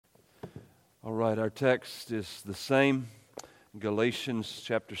All right, our text is the same, Galatians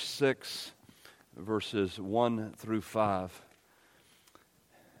chapter 6, verses 1 through 5.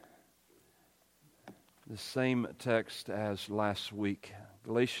 The same text as last week,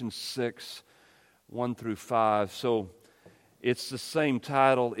 Galatians 6, 1 through 5. So it's the same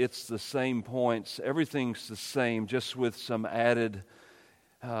title, it's the same points, everything's the same, just with some added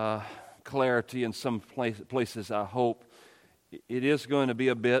clarity in some places, I hope. It is going to be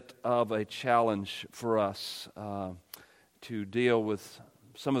a bit of a challenge for us to deal with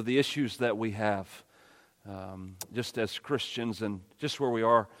some of the issues that we have just as Christians and just where we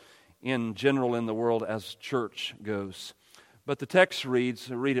are in general in the world as church goes. But the text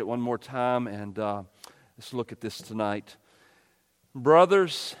reads, I'll read it one more time and let's look at this tonight.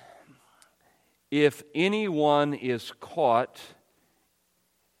 Brothers, if anyone is caught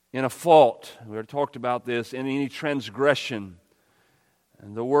in a fault, we already talked about this, in any transgression,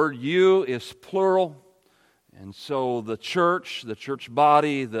 and the word you is plural, and so the church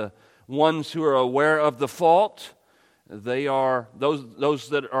body, the ones who are aware of the fault, they are those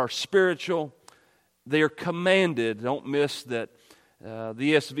that are spiritual, they are commanded. Don't miss that the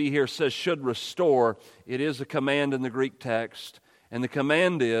ESV here says should restore. It is a command in the Greek text, and the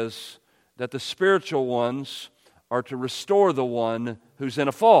command is that the spiritual ones are to restore the one who's in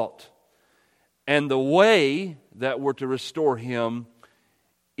a fault. And the way that we're to restore him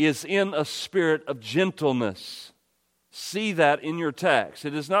is in a spirit of gentleness. See that in your text. It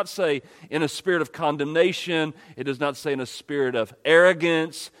does not say in a spirit of condemnation. It does not say in a spirit of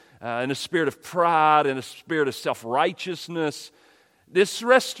arrogance, in a spirit of pride, in a spirit of self-righteousness. This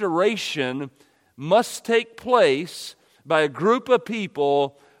restoration must take place by a group of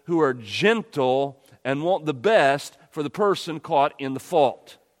people who are gentle and want the best for the person caught in the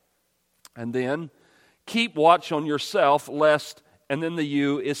fault. And then, keep watch on yourself, lest, and then the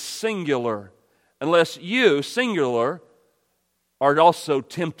you is singular, unless you, singular, are also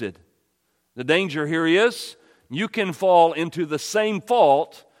tempted. The danger here is, you can fall into the same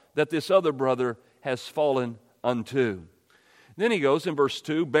fault that this other brother has fallen unto. Then he goes in verse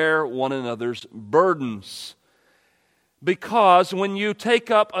 2, bear one another's burdens. Because when you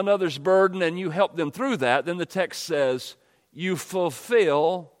take up another's burden and you help them through that, then the text says, you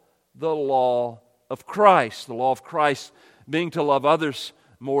fulfill the law of Christ. The law of Christ being to love others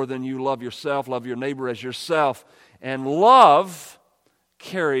more than you love yourself, love your neighbor as yourself. And love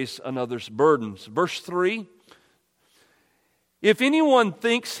carries another's burdens. Verse 3, if anyone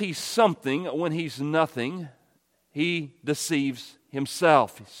thinks he's something when he's nothing, he deceives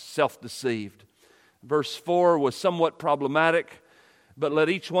himself. He's self-deceived. Verse 4 was somewhat problematic, but let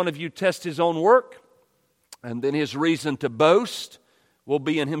each one of you test his own work, and then his reason to boast will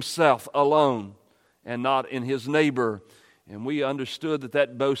be in himself alone and not in his neighbor. And we understood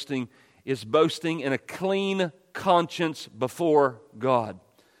that boasting is boasting in a clean conscience before God.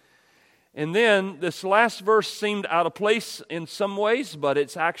 And then this last verse seemed out of place in some ways, but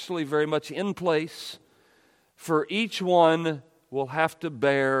it's actually very much in place. For each one will have to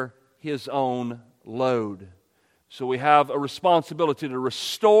bear his own load. So we have a responsibility to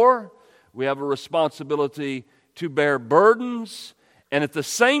restore, we have a responsibility to bear burdens, and at the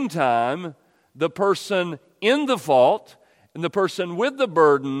same time, the person in the fault and the person with the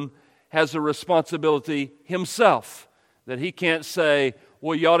burden has a responsibility himself, that he can't say,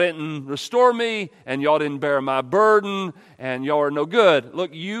 well, y'all didn't restore me, and y'all didn't bear my burden, and y'all are no good.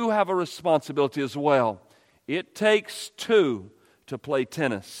 Look, you have a responsibility as well. It takes two to play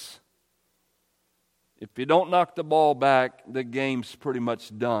tennis. If you don't knock the ball back, the game's pretty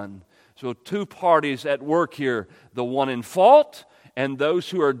much done. So two parties at work here, the one in fault and those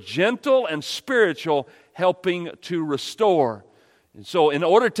who are gentle and spiritual helping to restore. And so in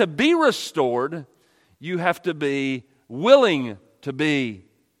order to be restored, you have to be willing to be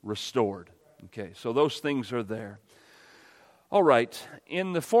restored. Okay, so those things are there. All right,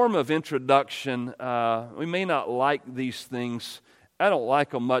 in the form of introduction, we may not like these things. I don't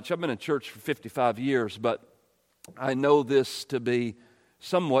like them much. I've been in church for 55 years, but I know this to be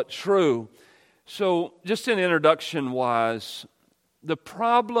somewhat true. So just in introduction-wise, the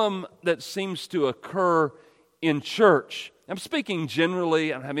problem that seems to occur in church, I'm speaking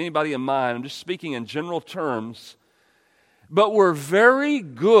generally, I don't have anybody in mind, I'm just speaking in general terms, but we're very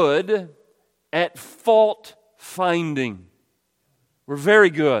good at fault finding. We're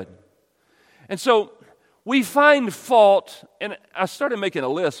very good. And so we find fault, and I started making a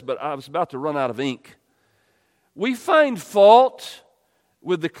list, but I was about to run out of ink. We find fault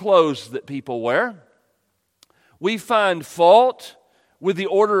with the clothes that people wear. We find fault with the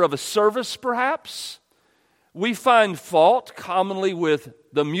order of a service, perhaps. We find fault commonly with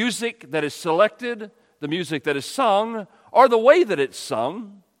the music that is selected, the music that is sung, or the way that it's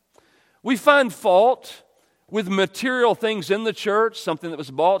sung. We find fault with material things in the church, something that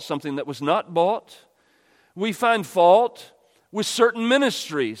was bought, something that was not bought. We find fault with certain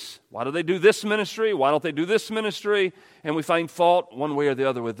ministries. Why do they do this ministry? Why don't they do this ministry? And we find fault one way or the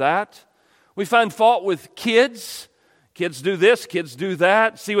other with that. We find fault with kids. Kids do this, kids do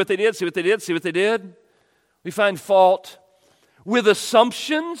that. See what they did, see what they did, see what they did. We find fault with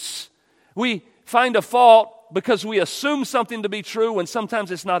assumptions. We find a fault because we assume something to be true when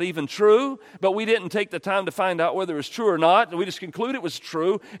sometimes it's not even true, but we didn't take the time to find out whether it's true or not. We just conclude it was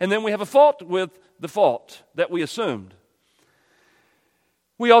true, and then we have a fault with the fault that we assumed.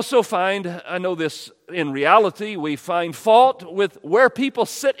 We also find, I know this in reality, we find fault with where people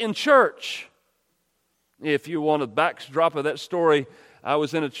sit in church. If you want a backdrop of that story, I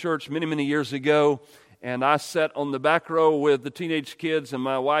was in a church many, many years ago, and I sat on the back row with the teenage kids, and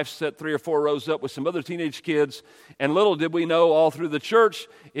my wife sat 3 or 4 rows up with some other teenage kids. And little did we know, all through the church,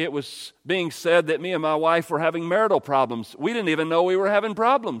 it was being said that me and my wife were having marital problems. We didn't even know we were having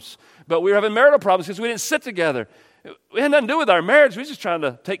problems, but we were having marital problems because we didn't sit together. It had nothing to do with our marriage. We were just trying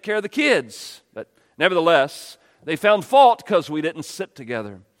to take care of the kids. But nevertheless, they found fault because we didn't sit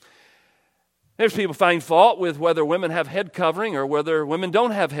together. There's people find fault with whether women have head covering or whether women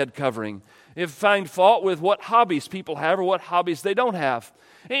don't have head covering. They find fault with what hobbies people have or what hobbies they don't have.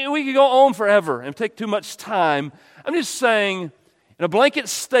 And we could go on forever and take too much time. I'm just saying, in a blanket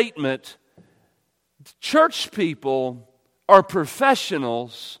statement, church people are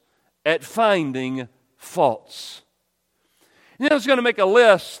professionals at finding faults. And I was going to make a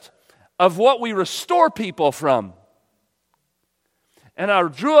list of what we restore people from. And I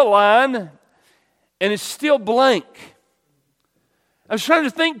drew a line, and it's still blank. I was trying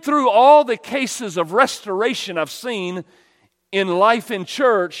to think through all the cases of restoration I've seen in life in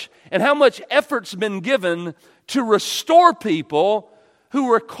church and how much effort's been given to restore people who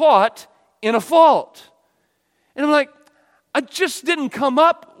were caught in a fault. And I'm like, I just didn't come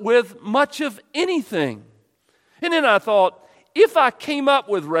up with much of anything. And then I thought, if I came up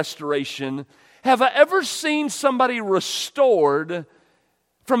with restoration, have I ever seen somebody restored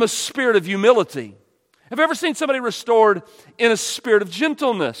from a spirit of humility? Have I ever seen somebody restored in a spirit of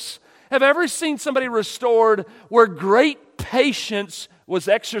gentleness? Have I ever seen somebody restored where great patience was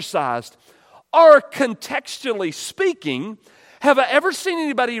exercised? Or contextually speaking, have I ever seen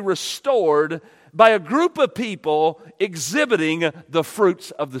anybody restored by a group of people exhibiting the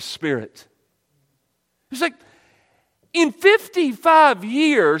fruits of the Spirit? It's like, in 55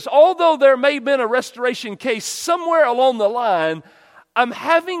 years, although there may have been a restoration case somewhere along the line, I'm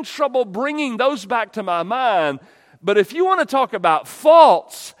having trouble bringing those back to my mind. But if you want to talk about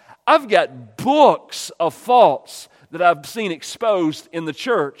faults, I've got books of faults that I've seen exposed in the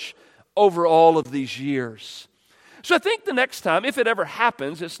church over all of these years. So I think the next time, if it ever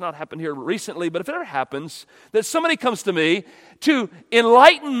happens, it's not happened here recently, but if it ever happens, that somebody comes to me to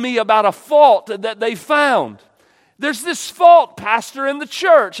enlighten me about a fault that they found. There's this fault, pastor, in the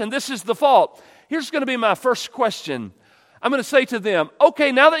church, and this is the fault. Here's going to be my first question. I'm going to say to them,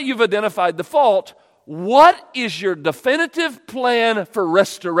 okay, now that you've identified the fault, what is your definitive plan for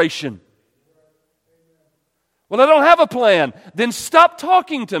restoration? Well, I don't have a plan. Then stop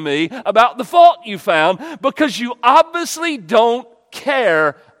talking to me about the fault you found because you obviously don't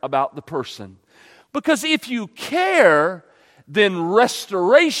care about the person. Because if you care, then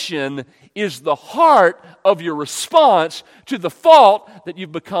restoration is the heart of your response to the fault that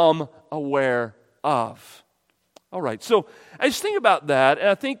you've become aware of. All right, so I just think about that, and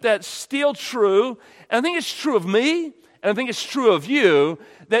I think that's still true, and I think it's true of me, and I think it's true of you,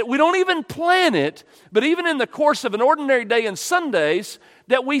 that we don't even plan it, but even in the course of an ordinary day and Sundays,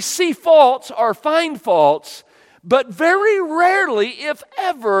 that we see faults or find faults, but very rarely, if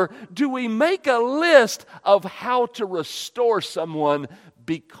ever, do we make a list of how to restore someone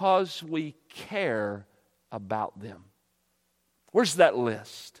because we care about them. Where's that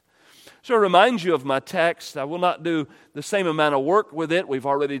list? So I remind you of my text. I will not do the same amount of work with it. We've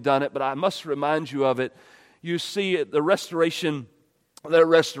already done it, but I must remind you of it. You see, the restoration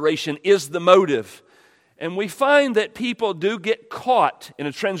is the motive. And we find that people do get caught in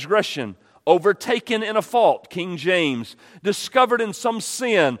a transgression, overtaken in a fault, King James, discovered in some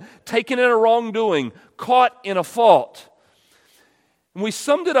sin, taken in a wrongdoing, caught in a fault. And we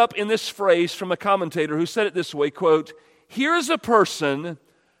summed it up in this phrase from a commentator who said it this way, quote, "Here's a person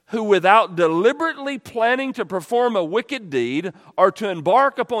who without deliberately planning to perform a wicked deed or to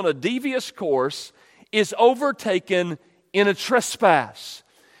embark upon a devious course is overtaken in a trespass."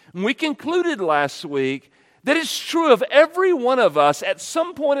 And we concluded last week That is true of every one of us. At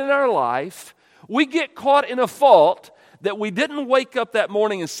some point in our life, we get caught in a fault that we didn't wake up that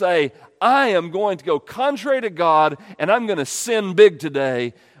morning and say, I am going to go contrary to God and I'm going to sin big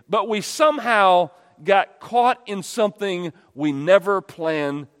today. But we somehow got caught in something we never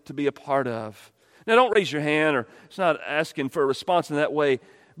planned to be a part of. Now, don't raise your hand, or it's not asking for a response in that way.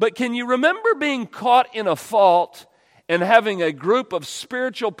 But can you remember being caught in a fault and having a group of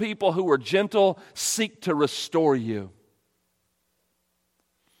spiritual people who were gentle seek to restore you?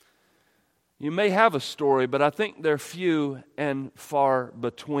 You may have a story, but I think they're few and far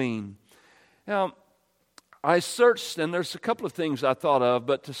between. Now, I searched, and there's a couple of things I thought of,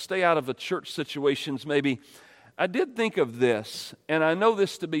 but to stay out of the church situations maybe, I did think of this, and I know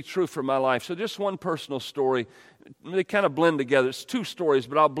this to be true for my life. So just one personal story. They kind of blend together. It's two stories,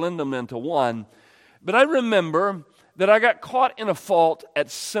 but I'll blend them into one. But I remember that I got caught in a fault at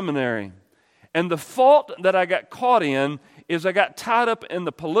seminary. And the fault that I got caught in is I got tied up in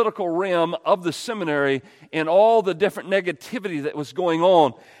the political realm of the seminary and all the different negativity that was going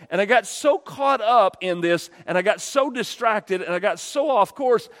on. And I got so caught up in this, and I got so distracted, and I got so off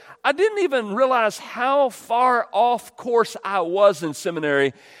course, I didn't even realize how far off course I was in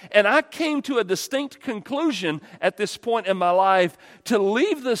seminary. And I came to a distinct conclusion at this point in my life to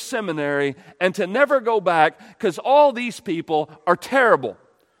leave the seminary and to never go back because all these people are terrible.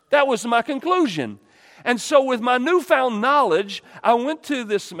 That was my conclusion. And so with my newfound knowledge, I went to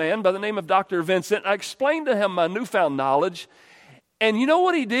this man by the name of Dr. Vincent. I explained to him my newfound knowledge. And you know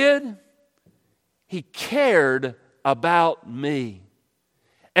what he did? He cared about me.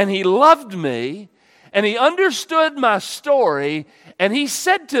 And he loved me. And he understood my story. And he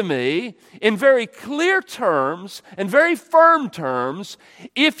said to me in very clear terms and very firm terms,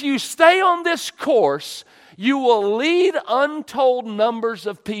 if you stay on this course, you will lead untold numbers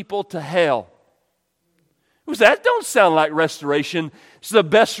of people to hell. That don't sound like restoration. It's the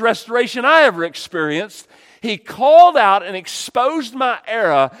best restoration I ever experienced. He called out and exposed my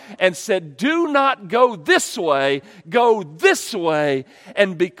error and said, do not go this way, go this way.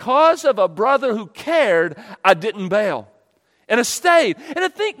 And because of a brother who cared, I didn't bail. And I stayed. And I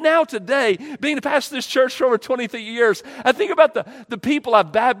think now today, being the pastor of this church for over 23 years, I think about the people I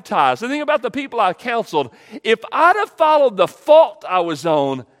baptized. I think about the people I counseled. If I'd have followed the fault I was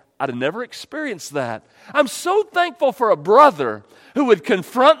on, I'd have never experienced that. I'm so thankful for a brother who would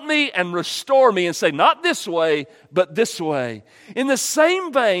confront me and restore me and say, not this way, but this way. In the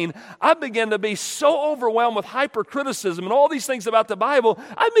same vein, I began to be so overwhelmed with hypercriticism and all these things about the Bible,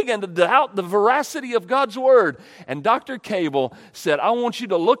 I began to doubt the veracity of God's Word. And Dr. Cable said, I want you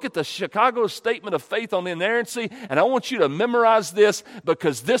to look at the Chicago Statement of Faith on Inerrancy, and I want you to memorize this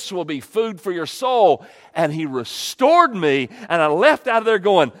because this will be food for your soul. And he restored me, and I left out of there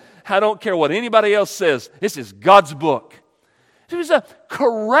going, I don't care what anybody else says. This is God's book. It was a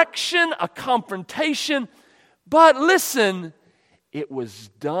correction, a confrontation. But listen, it was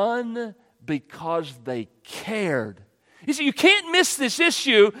done because they cared. You see, you can't miss this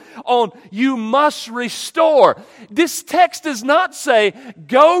issue on you must restore. This text does not say,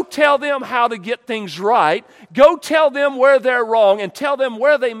 go tell them how to get things right. Go tell them where they're wrong and tell them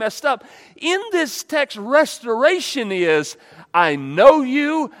where they messed up. In this text, restoration is, I know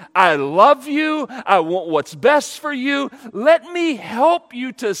you, I love you, I want what's best for you. Let me help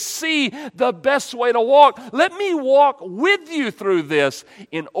you to see the best way to walk. Let me walk with you through this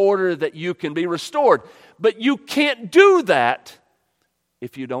in order that you can be restored. But you can't do that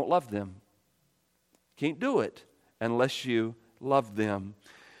if you don't love them. Can't do it unless you love them.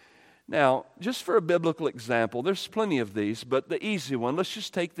 Now, just for a biblical example, there's plenty of these, but the easy one, let's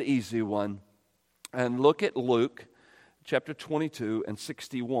just take the easy one and look at Luke chapter 22 and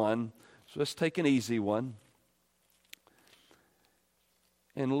 61. So let's take an easy one.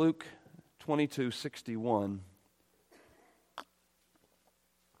 In Luke 22:61.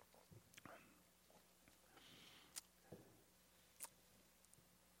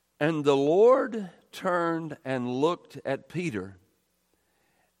 And the Lord turned and looked at Peter,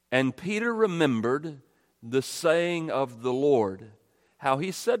 and Peter remembered the saying of the Lord, how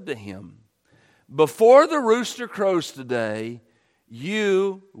he said to him, before the rooster crows today,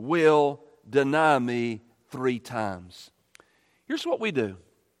 you will deny me 3 times. Here's what we do.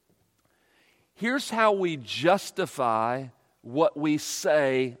 Here's how we justify what we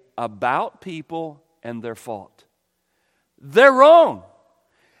say about people and their fault. They're wrong.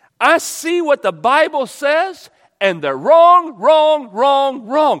 I see what the Bible says, and they're wrong, wrong, wrong,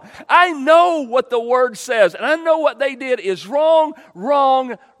 wrong. I know what the Word says, and I know what they did is wrong,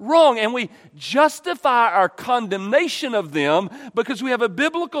 wrong, wrong. And we justify our condemnation of them because we have a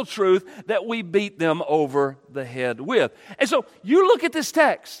biblical truth that we beat them over the head with. And so you look at this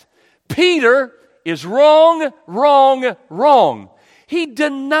text. Peter is wrong, wrong, wrong. He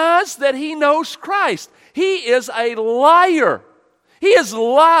denies that he knows Christ. He is a liar. He has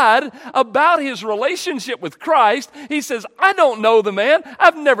lied about his relationship with Christ. He says, I don't know the man.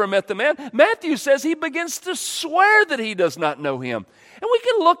 I've never met the man. Matthew says he begins to swear that he does not know him. And we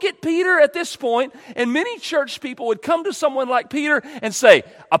can look at Peter at this point, and many church people would come to someone like Peter and say,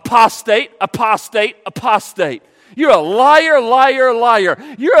 apostate, apostate, apostate. You're a liar, liar,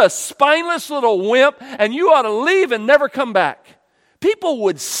 liar. You're a spineless little wimp, and you ought to leave and never come back. People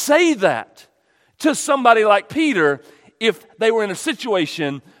would say that to somebody like Peter if they were in a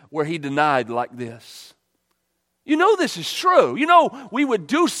situation where he denied like this. You know this is true. You know we would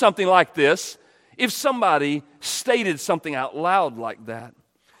do something like this if somebody stated something out loud like that.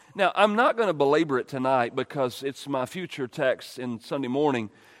 Now, I'm not going to belabor it tonight because it's my future text in Sunday morning.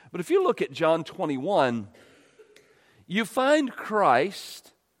 But if you look at John 21, you find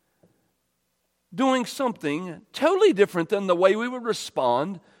Christ doing something totally different than the way we would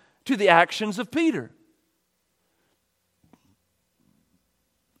respond to the actions of Peter.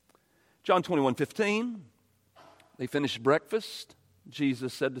 John 21:15, they finished breakfast.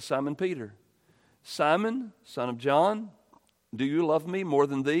 Jesus said to Simon Peter, Simon, son of John, do you love me more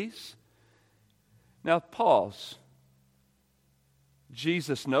than these? Now pause.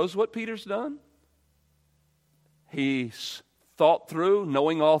 Jesus knows what Peter's done. He's thought through,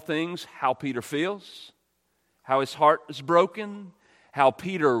 knowing all things, how Peter feels, how his heart is broken, how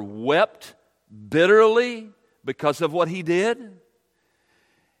Peter wept bitterly because of what he did.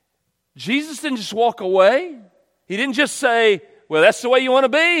 Jesus didn't just walk away. He didn't just say, well, that's the way you want to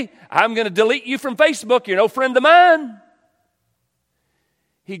be. I'm going to delete you from Facebook. You're no friend of mine.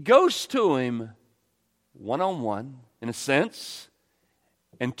 He goes to him one-on-one, in a sense,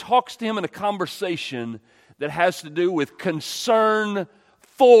 and talks to him in a conversation that has to do with concern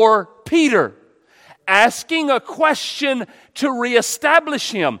for Peter. Asking a question to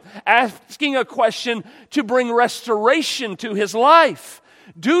reestablish him. Asking a question to bring restoration to his life.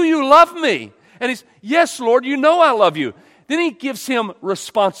 Do you love me? And he's, yes, Lord, you know I love you. Then he gives him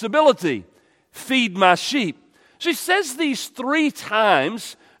responsibility. Feed my sheep. So he says these 3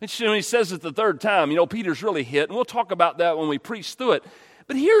 times. And when he says it the 3rd time, Peter's really hit. And we'll talk about that when we preach through it.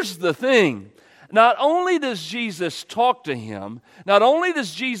 But here's the thing. Not only does Jesus talk to him, not only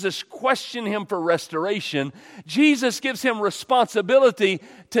does Jesus question him for restoration, Jesus gives him responsibility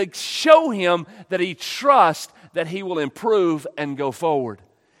to show him that he trusts that he will improve and go forward.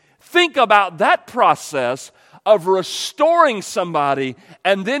 Think about that process of restoring somebody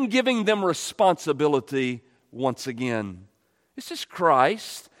and then giving them responsibility once again. This is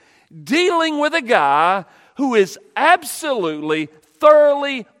Christ dealing with a guy who is absolutely,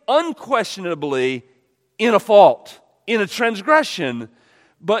 thoroughly, unquestionably in a fault, in a transgression.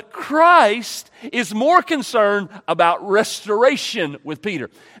 But Christ is more concerned about restoration with Peter.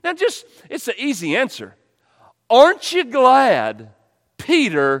 Now it's an easy answer. Aren't you glad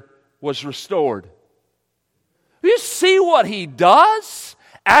Peter was restored? You see what he does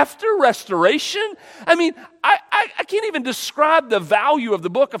after restoration? I mean, I can't even describe the value of the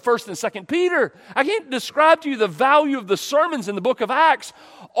book of 1st and 2nd Peter. I can't describe to you the value of the sermons in the book of Acts.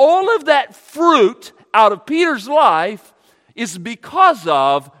 All of that fruit out of Peter's life is because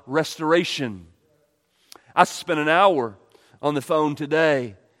of restoration. I spent an hour on the phone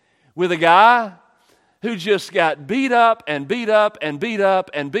today with a guy who just got beat up and beat up and beat up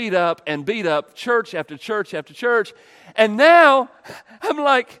and beat up and beat up, church after church after church. And now I'm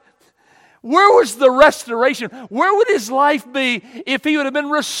like, where was the restoration? Where would his life be if he would have been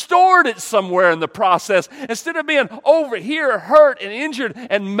restored at somewhere in the process? Instead of being over here hurt and injured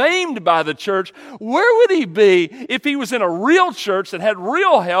and maimed by the church, where would he be if he was in a real church that had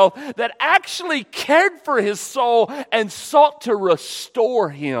real health, that actually cared for his soul and sought to restore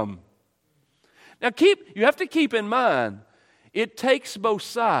him? Now you have to keep in mind, it takes both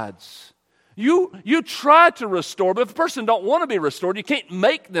sides. You try to restore, but if a person don't want to be restored, you can't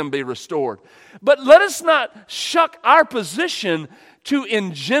make them be restored. But let us not shuck our position to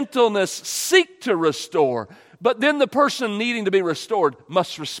in gentleness seek to restore. But then the person needing to be restored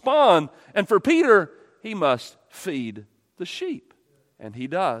must respond. And for Peter, he must feed the sheep. And he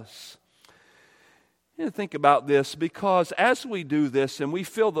does. You know, think about this, because as we do this and we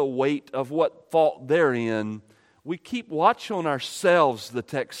feel the weight of what fault they're in, we keep watch on ourselves, the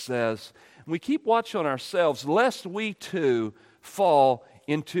text says, We keep watch on ourselves, lest we too fall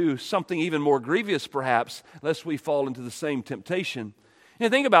into something even more grievous, perhaps, lest we fall into the same temptation.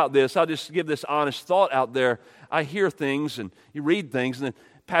 And think about this. I'll just give this honest thought out there. I hear things, and you read things, and then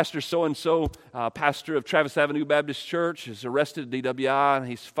Pastor so-and-so, pastor of Travis Avenue Baptist Church, is arrested at DWI, and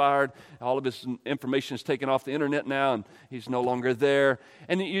he's fired. All of his information is taken off the internet now, and he's no longer there.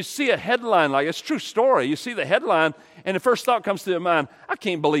 And you see a headline like, it's a true story. You see the headline, and the first thought comes to your mind, I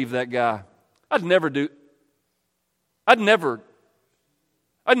can't believe that guy. I'd never.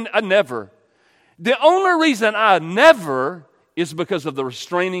 The only reason I never is because of the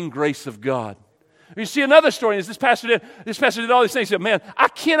restraining grace of God. You see another story, is this pastor did all these things. He said, man, I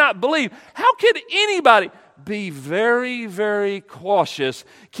cannot believe, how could anybody be very, very cautious?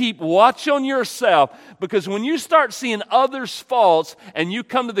 Keep watch on yourself, because when you start seeing others' faults and you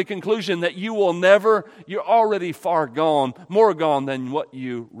come to the conclusion that you will never, you're already far gone, more gone than what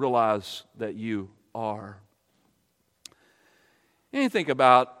you realize that you are. And you think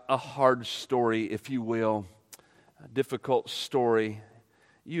about a hard story, if you will, a difficult story.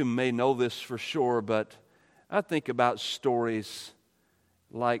 You may know this for sure, but I think about stories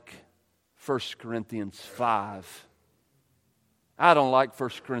like 1 Corinthians 5. I don't like 1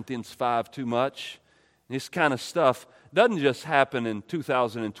 Corinthians 5 too much. This kind of stuff doesn't just happen in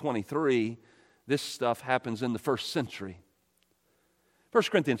 2023. This stuff happens in the first century. 1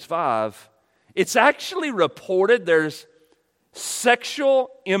 Corinthians 5, it's actually reported there's sexual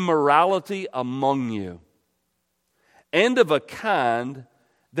immorality among you, and of a kind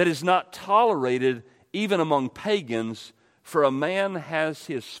that is not tolerated even among pagans, for a man has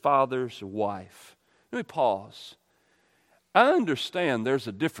his father's wife. Let me pause. I understand there's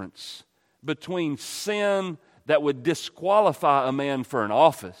a difference between sin that would disqualify a man for an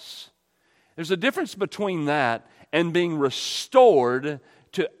office. There's a difference between that and being restored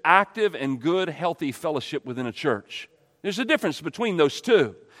to active and good, healthy fellowship within a church. There's a difference between those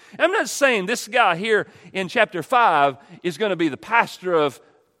two. I'm not saying this guy here in chapter 5 is going to be the pastor of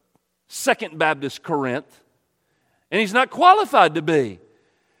Second Baptist Corinth, and he's not qualified to be.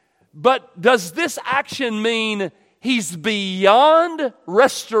 But does this action mean he's beyond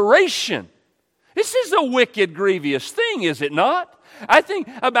restoration? This is a wicked, grievous thing, is it not? I think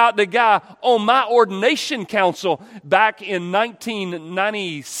about the guy on my ordination council back in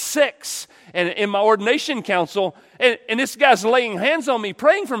 1996. And in my ordination council, and this guy's laying hands on me,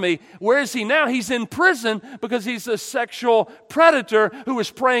 praying for me. Where is he now? He's in prison because he's a sexual predator who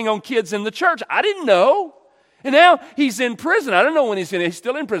was preying on kids in the church. I didn't know. And now he's in prison. I don't know when he's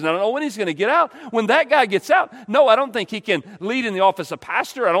still in prison. I don't know when he's going to get out. When that guy gets out, no, I don't think he can lead in the office of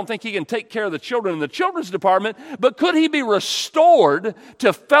pastor. I don't think he can take care of the children in the children's department. But could he be restored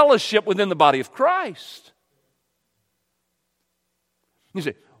to fellowship within the body of Christ? You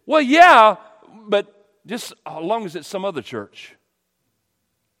say, well, yeah, but just as long as it's some other church.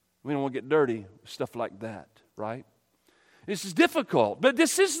 We don't want to get dirty with stuff like that, right? This is difficult, but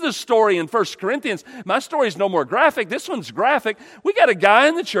this is the story in 1 Corinthians. My story is no more graphic. This one's graphic. We got a guy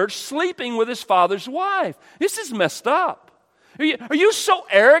in the church sleeping with his father's wife. This is messed up. Are you so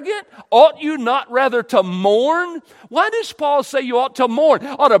arrogant? Ought you not rather to mourn? Why does Paul say you ought to mourn?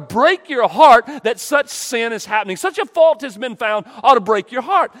 Ought to break your heart that such sin is happening. Such a fault has been found, ought to break your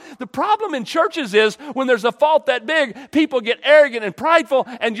heart. The problem in churches is when there's a fault that big, people get arrogant and prideful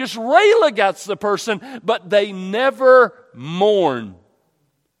and just rail against the person, but they never mourn.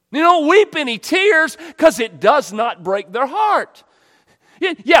 They don't weep any tears because it does not break their heart.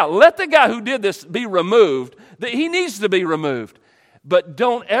 Yeah, let the guy who did this be removed. He needs to be removed. But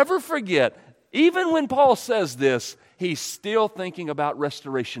don't ever forget, even when Paul says this, he's still thinking about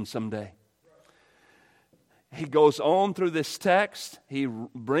restoration someday. He goes on through this text. He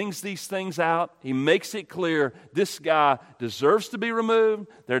brings these things out. He makes it clear this guy deserves to be removed.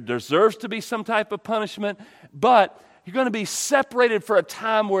 There deserves to be some type of punishment. But you're going to be separated for a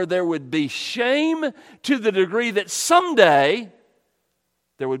time where there would be shame to the degree that someday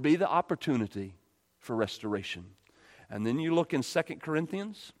there would be the opportunity for restoration. And then you look in 2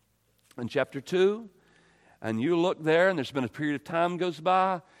 Corinthians in chapter 2, and you look there, and there's been a period of time goes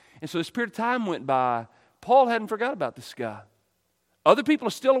by. And so this period of time went by. Paul hadn't forgot about this guy. Other people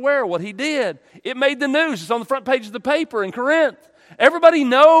are still aware of what he did. It made the news. It's on the front page of the paper in Corinth. Everybody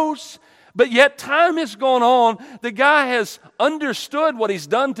knows. But yet time has gone on. The guy has understood what he's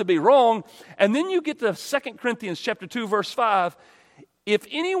done to be wrong. And then you get to 2 Corinthians chapter 2, verse 5. If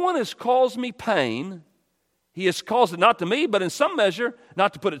anyone has caused me pain, he has caused it not to me, but in some measure,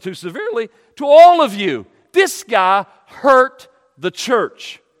 not to put it too severely, to all of you. This guy hurt the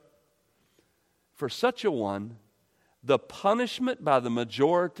church. For such a one, the punishment by the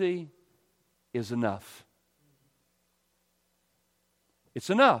majority is enough. It's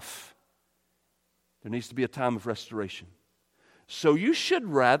enough. There needs to be a time of restoration. So you should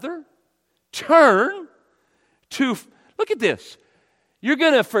rather turn to, look at this. You're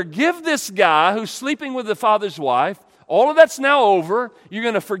going to forgive this guy who's sleeping with the father's wife. All of that's now over. You're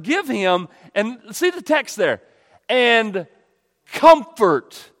going to forgive him. And see the text there. And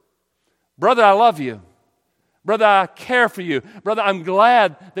comfort. Brother, I love you. Brother, I care for you. Brother, I'm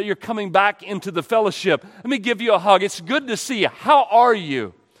glad that you're coming back into the fellowship. Let me give you a hug. It's good to see you. How are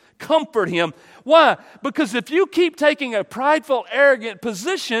you? Comfort him. Why? Because if you keep taking a prideful, arrogant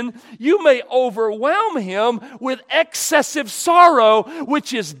position, you may overwhelm him with excessive sorrow,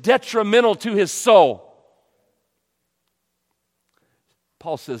 which is detrimental to his soul.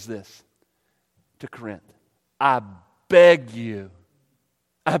 Paul says this to Corinth. I beg you,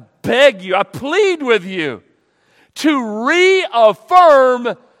 I plead with you to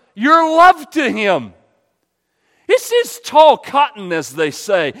reaffirm your love to him. This is tall cotton, as they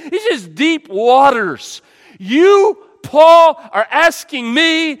say. This is deep waters. You, Paul, are asking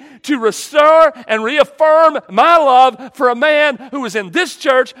me to restore and reaffirm my love for a man who was in this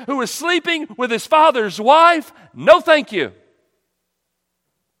church, who was sleeping with his father's wife. No, thank you.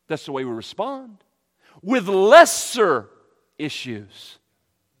 That's the way we respond. With lesser issues.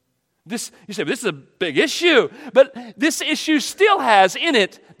 You say, this is a big issue, but this issue still has in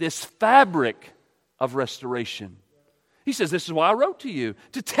it this fabric of restoration. He says, this is why I wrote to you,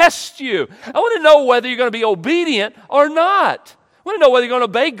 to test you. I want to know whether you're going to be obedient or not. I want to know whether you're going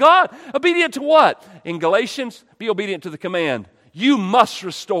to obey God. Obedient to what? In Galatians, be obedient to the command. You must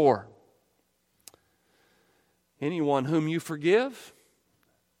restore. Anyone whom you forgive,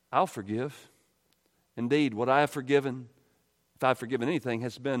 I'll forgive. Indeed, what I have forgiven, if I've forgiven anything,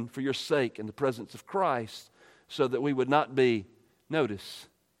 has been for your sake in the presence of Christ, so that we would not be, notice,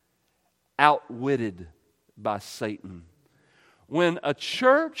 outwitted by Satan. When a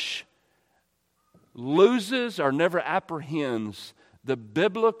church loses or never apprehends the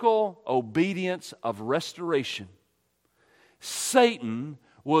biblical obedience of restoration, Satan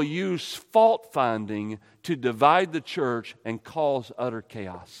will use fault-finding to divide the church and cause utter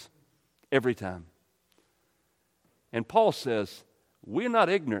chaos every time. And Paul says, we're not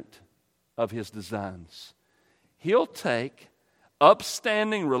ignorant of his designs. He'll take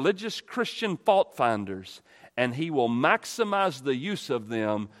upstanding religious Christian fault-finders and he will maximize the use of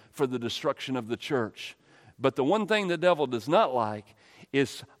them for the destruction of the church. But the one thing the devil does not like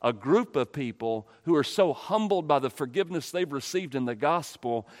is a group of people who are so humbled by the forgiveness they've received in the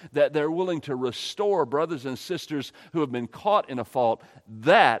gospel that they're willing to restore brothers and sisters who have been caught in a fault.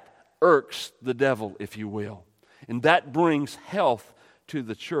 That irks the devil, if you will. And that brings health to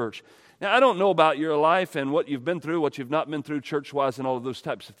the church. Now, I don't know about your life and what you've been through, what you've not been through church-wise and all of those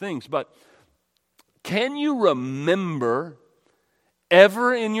types of things, but can you remember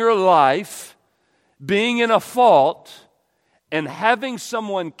ever in your life being in a fault and having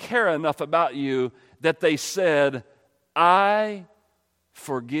someone care enough about you that they said, I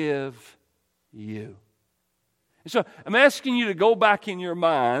forgive you? And so I'm asking you to go back in your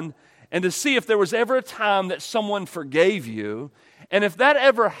mind and to see if there was ever a time that someone forgave you. And if that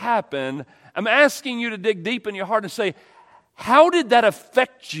ever happened, I'm asking you to dig deep in your heart and say, how did that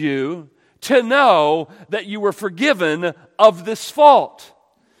affect you to know that you were forgiven of this fault?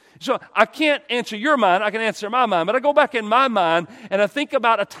 So I can't answer your mind, I can answer my mind, but I go back in my mind and I think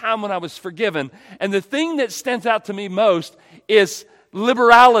about a time when I was forgiven. And the thing that stands out to me most is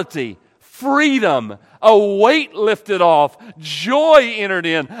liberality, freedom, a weight lifted off, joy entered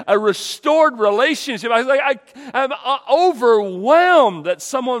in, a restored relationship. I'm overwhelmed that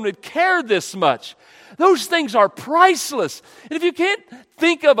someone would care this much. Those things are priceless. And if you can't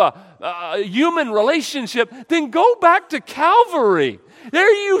think of a human relationship, then go back to Calvary.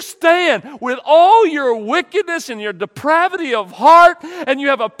 There you stand with all your wickedness and your depravity of heart, and you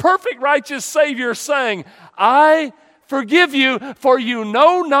have a perfect righteous Savior saying, I forgive you, for you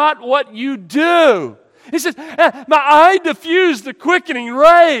know not what you do. He says, my eye diffused the quickening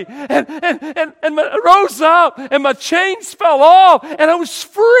ray, and rose up, and my chains fell off, and I was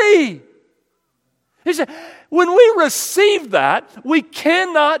free. He said, when we receive that, we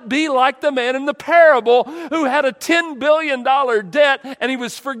cannot be like the man in the parable who had a $10 billion debt and he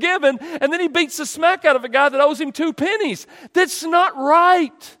was forgiven, and then he beats the smack out of a guy that owes him 2 pennies. That's not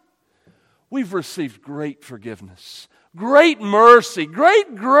right. We've received great forgiveness, great mercy,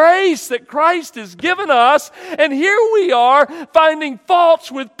 great grace that Christ has given us, and here we are finding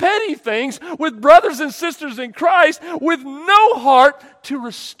faults with petty things, with brothers and sisters in Christ, with no heart to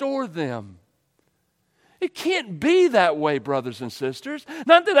restore them. It can't be that way, brothers and sisters.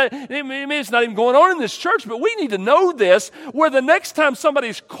 Not that it's not even going on in this church, but we need to know this, where the next time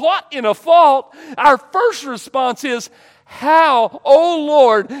somebody's caught in a fault, our first response is, how, oh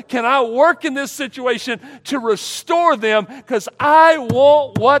Lord, can I work in this situation to restore them? Because I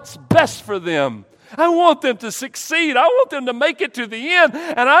want what's best for them. I want them to succeed. I want them to make it to the end.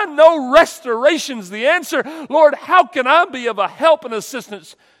 And I know restoration's the answer. Lord, how can I be of a help and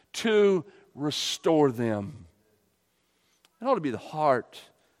assistance to restore them? It ought to be the heart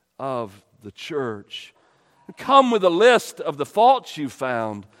of the church. Come with a list of the faults you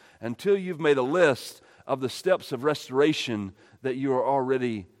found until you've made a list of the steps of restoration that you are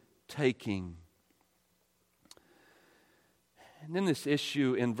already taking. And then this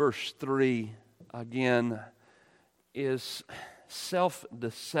issue in verse 3, again, is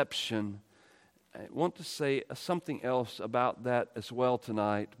self-deception. I want to say something else about that as well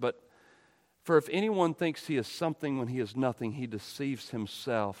tonight. But for if anyone thinks he is something when he is nothing, he deceives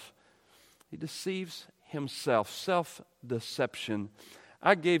himself. He deceives himself. Self-deception.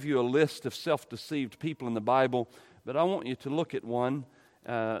 I gave you a list of self-deceived people in the Bible, but I want you to look at one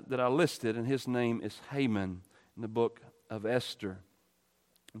that I listed, and his name is Haman in the book of Esther.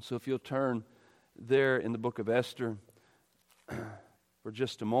 And so if you'll turn there in the book of Esther for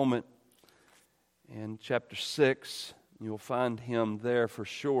just a moment, in chapter 6, you'll find him there for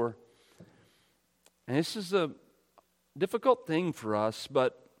sure. And this is a difficult thing for us,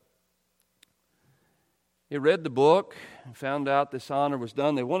 but he read the book and found out this honor was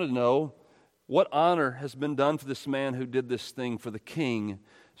done. They wanted to know what honor has been done for this man who did this thing for the king.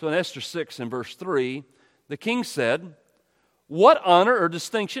 So in Esther 6 and verse 3, the king said, what honor or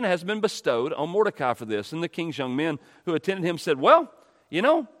distinction has been bestowed on Mordecai for this? And the king's young men who attended him said, well,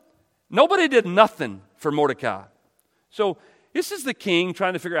 nobody did nothing for Mordecai. So this is the king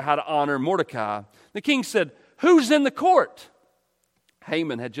trying to figure out how to honor Mordecai. The king said, who's in the court?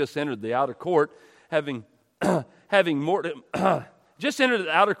 Haman had just entered the outer court, having just entered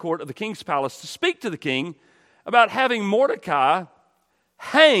the outer court of the king's palace to speak to the king about having Mordecai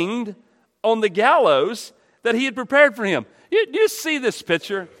hanged on the gallows that he had prepared for him. You see this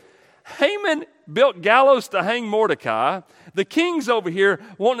picture? Haman built gallows to hang Mordecai. The king's over here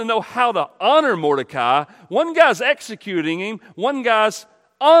wanting to know how to honor Mordecai. One guy's executing him, one guy's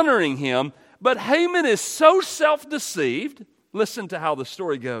honoring him. But Haman is so self-deceived. Listen to how the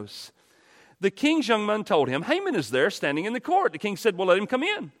story goes. The king's young man told him, Haman is there standing in the court. The king said, well, let him come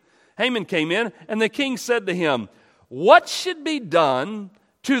in. Haman came in, and the king said to him, what should be done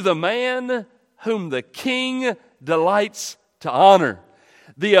to the man whom the king delights to honor?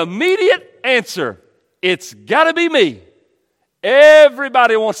 The immediate answer, it's got to be me.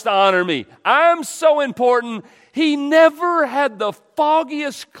 Everybody wants to honor me. I'm so important. He never had the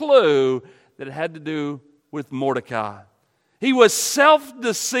foggiest clue that it had to do with Mordecai. He was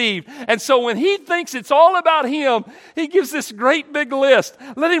self-deceived. And so when he thinks it's all about him, he gives this great big list.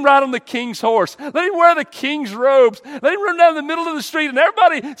 Let him ride on the king's horse. Let him wear the king's robes. Let him run down the middle of the street and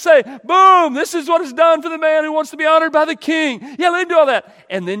everybody say, boom, this is what is done for the man who wants to be honored by the king. Yeah, let him do all that.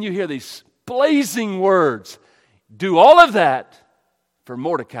 And then you hear these blazing words. Do all of that for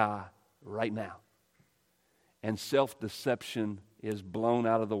Mordecai right now. And self-deception is blown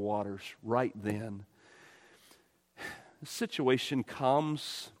out of the waters right then. The situation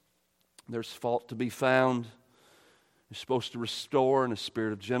comes, there's fault to be found. You're supposed to restore in a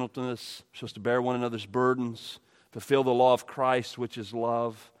spirit of gentleness. You're supposed to bear one another's burdens, fulfill the law of Christ, which is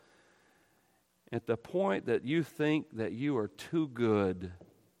love. At the point that you think that you are too good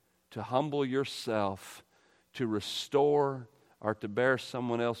to humble yourself, to restore, or to bear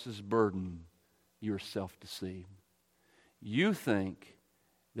someone else's burden, you're self-deceived. You think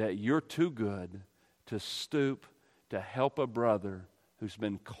that you're too good to stoop to help a brother who's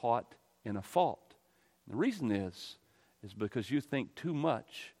been caught in a fault. And the reason is because you think too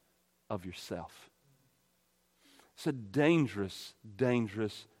much of yourself. It's a dangerous,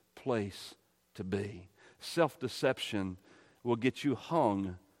 dangerous place to be. Self-deception will get you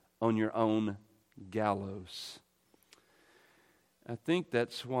hung on your own gallows. I think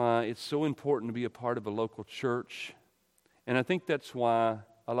that's why it's so important to be a part of a local church. And I think that's why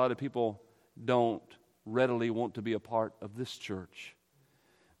a lot of people don't readily want to be a part of this church,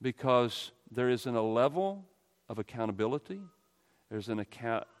 because there isn't a level of accountability, there's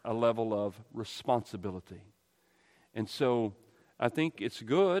a level of responsibility. And so I think it's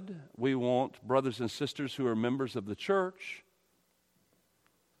good. We want brothers and sisters who are members of the church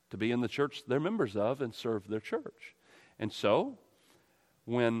to be in the church they're members of and serve their church. And so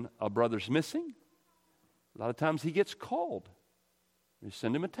when a brother's missing, a lot of times he gets called. You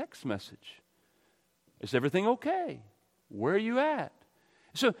send him a text message. Is everything okay? Where are you at?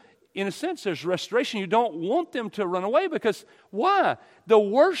 So, in a sense, there's restoration. You don't want them to run away because why? The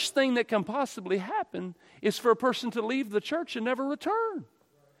worst thing that can possibly happen is for a person to leave the church and never return.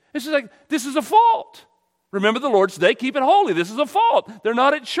 This is a fault. Remember the Lord's Day, keep it holy. This is a fault. They're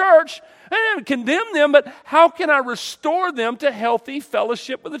not at church. I didn't condemn them, but how can I restore them to healthy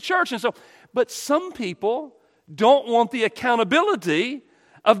fellowship with the church? But some people don't want the accountability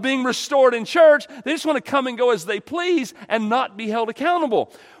of being restored in church. They just want to come and go as they please and not be held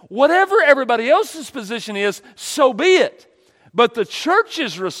accountable. Whatever everybody else's position is, so be it. But the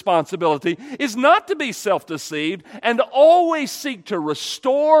church's responsibility is not to be self-deceived and to always seek to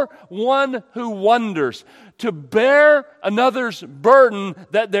restore one who wanders, to bear another's burden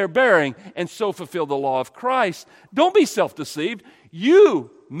that they're bearing, and so fulfill the law of Christ. Don't be self-deceived. You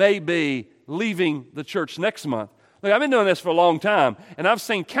may be leaving the church next month. Look, I've been doing this for a long time, and I've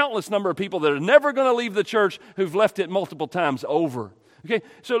seen countless number of people that are never going to leave the church who've left it multiple times over. Okay,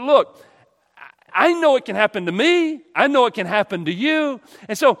 so look, I know it can happen to me. I know it can happen to you.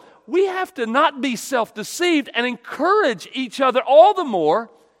 And so we have to not be self-deceived and encourage each other all the more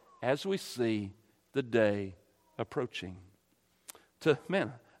as we see the day approaching. I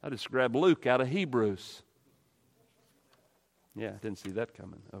just grabbed Luke out of Hebrews. Yeah, I didn't see that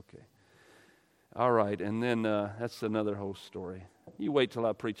coming. Okay. All right, and then that's another whole story. You wait till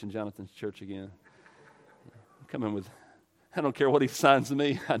I preach in Jonathan's church again. I'm coming with, I don't care what he signs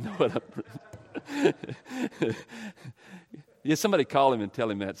me. I know what I'm Yeah, somebody call him and tell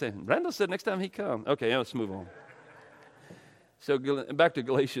him that. Say, Randall said next time he come. Okay, let's move on. So back to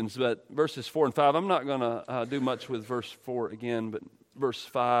Galatians, but verses 4 and 5. I'm not going to do much with verse 4 again, but verse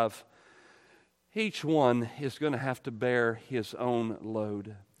 5. Each one is going to have to bear his own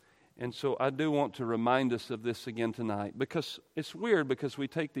load. And so I do want to remind us of this again tonight, because it's weird because we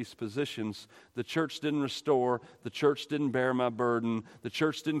take these positions. The church didn't restore, the church didn't bear my burden, the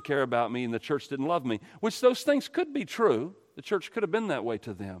church didn't care about me, and the church didn't love me, which those things could be true. The church could have been that way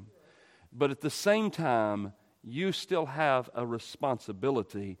to them. But at the same time, you still have a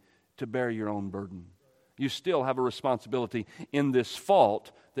responsibility to bear your own burden. You still have a responsibility in this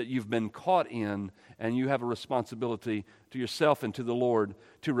fault that you've been caught in, and you have a responsibility to yourself and to the Lord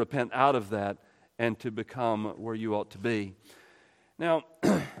to repent out of that and to become where you ought to be. Now,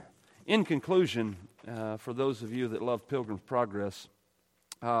 in conclusion, for those of you that love Pilgrim's Progress,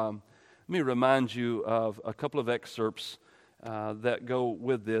 let me remind you of a couple of excerpts that go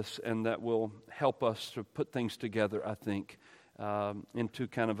with this and that will help us to put things together, I think, into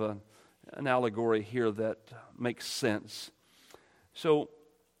kind of an allegory here that makes sense. So,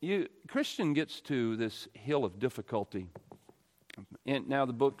 Christian gets to this hill of difficulty. And now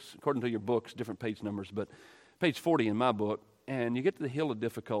the books, according to your books, different page numbers, but page 40 in my book, and you get to the hill of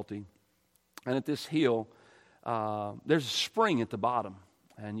difficulty. And at this hill, there's a spring at the bottom,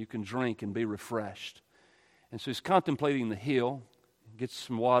 and you can drink and be refreshed. And so he's contemplating the hill, gets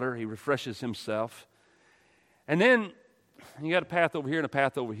some water, he refreshes himself. And then you got a path over here and a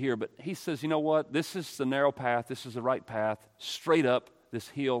path over here, but he says, you know what? This is the narrow path, this is the right path, straight up this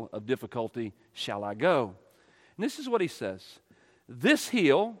hill of difficulty shall I go. And this is what he says. This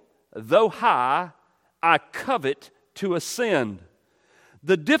hill, though high, I covet to ascend.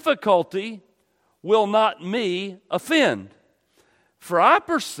 The difficulty will not me offend. For I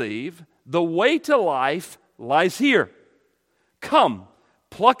perceive the way to life lies here. Come,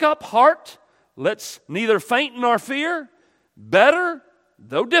 pluck up heart, let's neither faint nor fear. Better,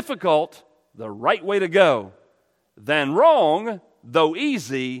 though difficult, the right way to go, than wrong, though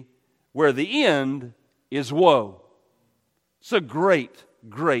easy, where the end is woe. It's a great,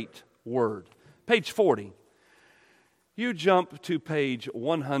 great word. Page 40. You jump to page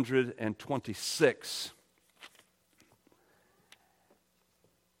 126.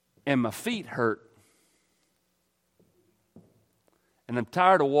 And my feet hurt. And I'm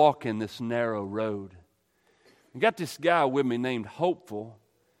tired of walking this narrow road. I got this guy with me named Hopeful,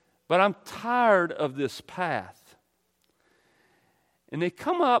 but I'm tired of this path. And they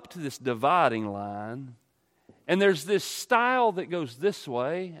come up to this dividing line, and there's this stile that goes this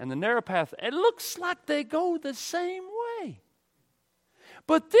way, and the narrow path, it looks like they go the same way.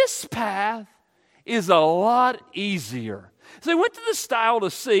 But this path is a lot easier. So they went to the stile to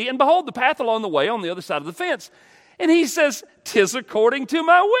see, and behold, the path along the way on the other side of the fence. And he says, "'Tis according to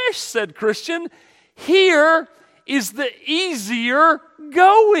my wish," said Christian. "Here is the easier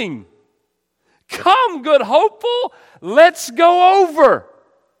going. Come, good hopeful, let's go over."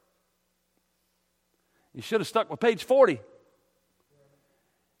 You should have stuck with page 40.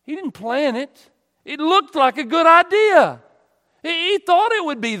 He didn't plan it. It looked like a good idea. He thought it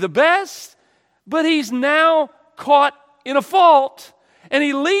would be the best. But he's now caught in a fault, and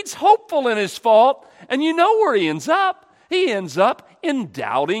he leads hopeful in his fault, and you know where he ends up. He ends up in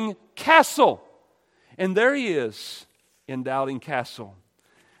Doubting Castle. And there he is in Doubting Castle.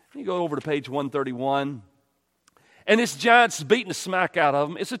 You go over to page 131. And this giant's beating the smack out of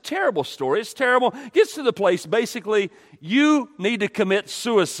him. It's a terrible story. It's terrible. Gets to the place, basically, you need to commit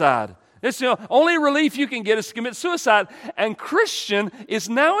suicide. It's the only relief you can get is to commit suicide. And Christian is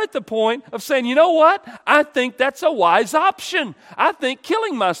now at the point of saying, you know what? I think that's a wise option. I think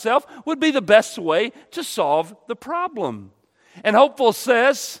killing myself would be the best way to solve the problem. And Hopeful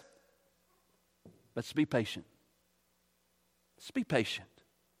says, let's be patient. Let's be patient.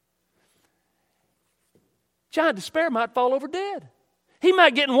 Giant Despair might fall over dead. He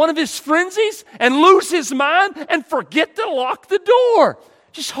might get in one of his frenzies and lose his mind and forget to lock the door.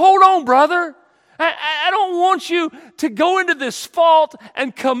 Just hold on, brother. I don't want you to go into this fault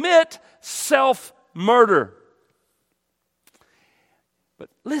and commit self-murder. But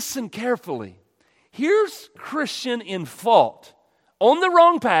listen carefully. Here's Christian in fault, on the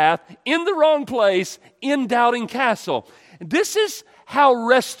wrong path, in the wrong place, in Doubting Castle. This is how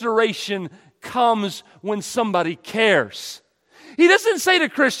restoration comes when somebody cares. He doesn't say to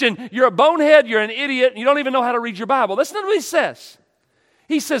Christian, you're a bonehead, you're an idiot, and you don't even know how to read your Bible. That's not what he says.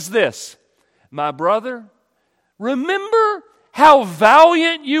 He says this, my brother, remember how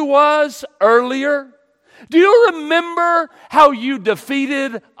valiant you was earlier? Do you remember how you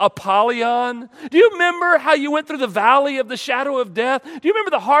defeated Apollyon? Do you remember how you went through the valley of the shadow of death? Do you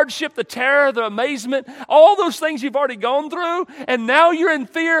remember the hardship, the terror, the amazement, all those things you've already gone through, and now you're in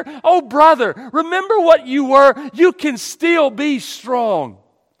fear? Oh, brother, remember what you were. You can still be strong.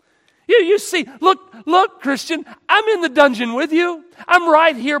 You see, look, Christian, I'm in the dungeon with you. I'm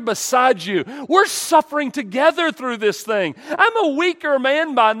right here beside you. We're suffering together through this thing. I'm a weaker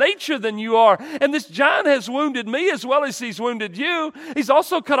man by nature than you are. And this giant has wounded me as well as he's wounded you. He's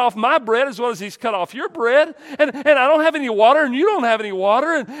also cut off my bread as well as he's cut off your bread. And I don't have any water and you don't have any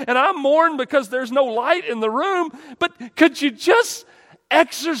water. And I'm mourning because there's no light in the room. But could you just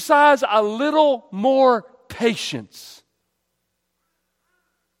exercise a little more patience?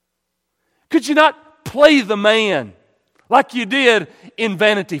 Could you not play the man like you did in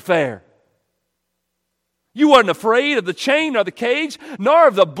Vanity Fair? You weren't afraid of the chain or the cage, nor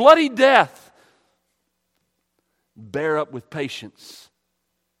of the bloody death. Bear up with patience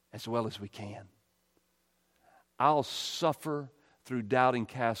as well as we can. I'll suffer through Doubting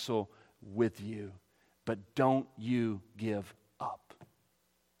Castle with you, but don't you give up.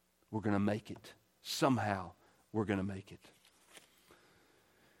 We're going to make it. Somehow we're going to make it.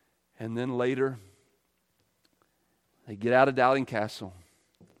 And then later, they get out of Doubting Castle.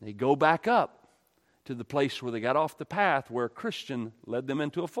 They go back up to the place where they got off the path where a Christian led them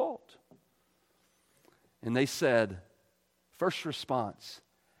into a fault. And they said, first response,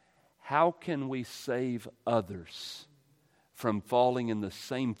 how can we save others from falling in the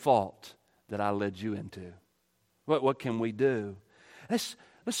same fault that I led you into? What can we do?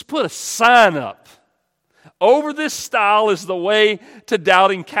 Let's put a sign up. Over this stile is the way to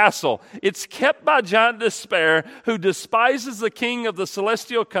Doubting Castle. It's kept by Giant Despair, who despises the king of the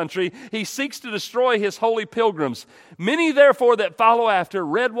celestial country. He seeks to destroy his holy pilgrims. Many, therefore, that follow after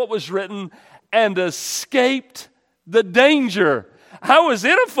read what was written and escaped the danger. I was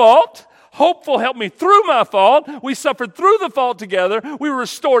in a fault. Hopeful helped me through my fault. We suffered through the fault together. We were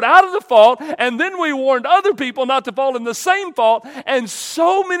restored out of the fault. And then we warned other people not to fall in the same fault. And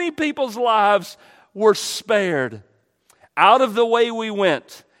so many people's lives were spared. Out of the way we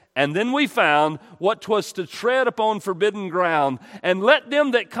went, and then we found what 'twas to tread upon forbidden ground. And let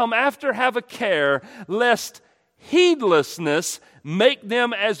them that come after have a care, lest heedlessness make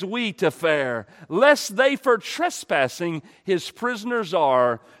them as we to fare, lest they for trespassing his prisoners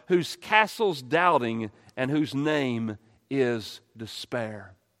are, whose castle's doubting and whose name is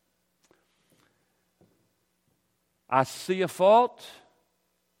despair. I see a fault.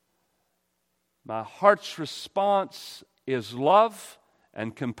 My heart's response is love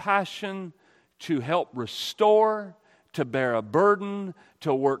and compassion to help restore, to bear a burden,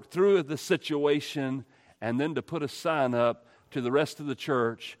 to work through the situation, and then to put a sign up to the rest of the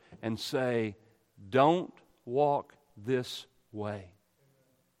church and say, don't walk this way.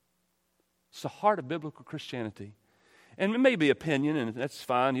 It's the heart of biblical Christianity. And it may be opinion, and that's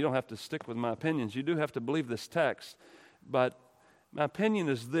fine. You don't have to stick with my opinions. You do have to believe this text. But my opinion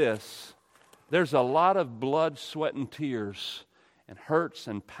is this. There's a lot of blood, sweat, and tears, and hurts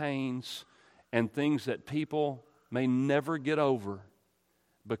and pains, and things that people may never get over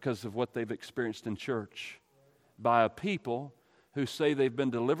because of what they've experienced in church by a people who say they've been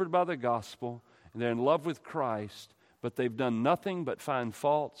delivered by the gospel, and they're in love with Christ, but they've done nothing but find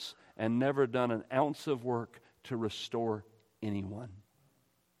faults and never done an ounce of work to restore anyone.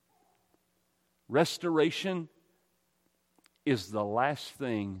 Restoration is the last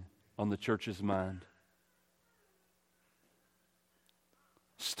thing on the church's mind.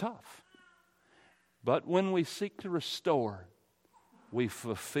 It's tough. But when we seek to restore, we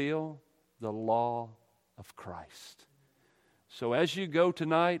fulfill the law of Christ. So as you go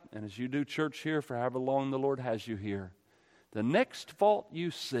tonight, and as you do church here for however long the Lord has you here, the next fault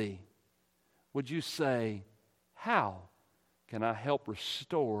you see, would you say, how can I help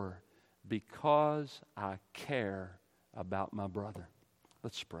restore because I care about my brother?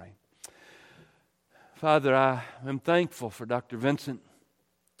 Let's pray. Father, I am thankful for Dr. Vincent.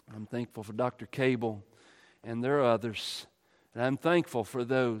 I'm thankful for Dr. Cable, and there are others. And I'm thankful for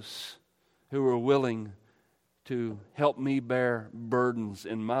those who are willing to help me bear burdens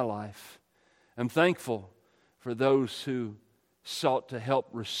in my life. I'm thankful for those who sought to help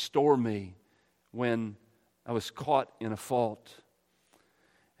restore me when I was caught in a fault.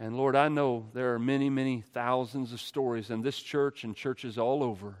 And Lord, I know there are many, many thousands of stories in this church and churches all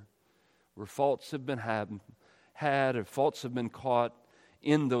over where faults have been had or faults have been caught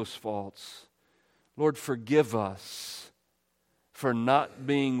in those faults. Lord, forgive us for not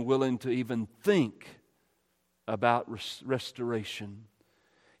being willing to even think about restoration.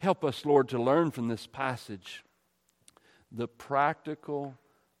 Help us, Lord, to learn from this passage the practical,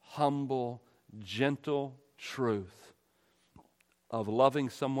 humble, gentle truth of loving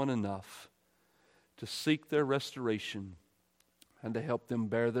someone enough to seek their restoration and to help them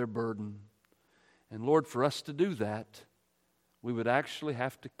bear their burden. And Lord, for us to do that, we would actually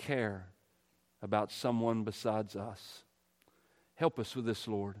have to care about someone besides us. Help us with this,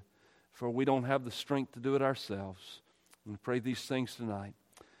 Lord, for we don't have the strength to do it ourselves. And we pray these things tonight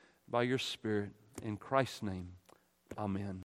by your Spirit. In Christ's name, amen.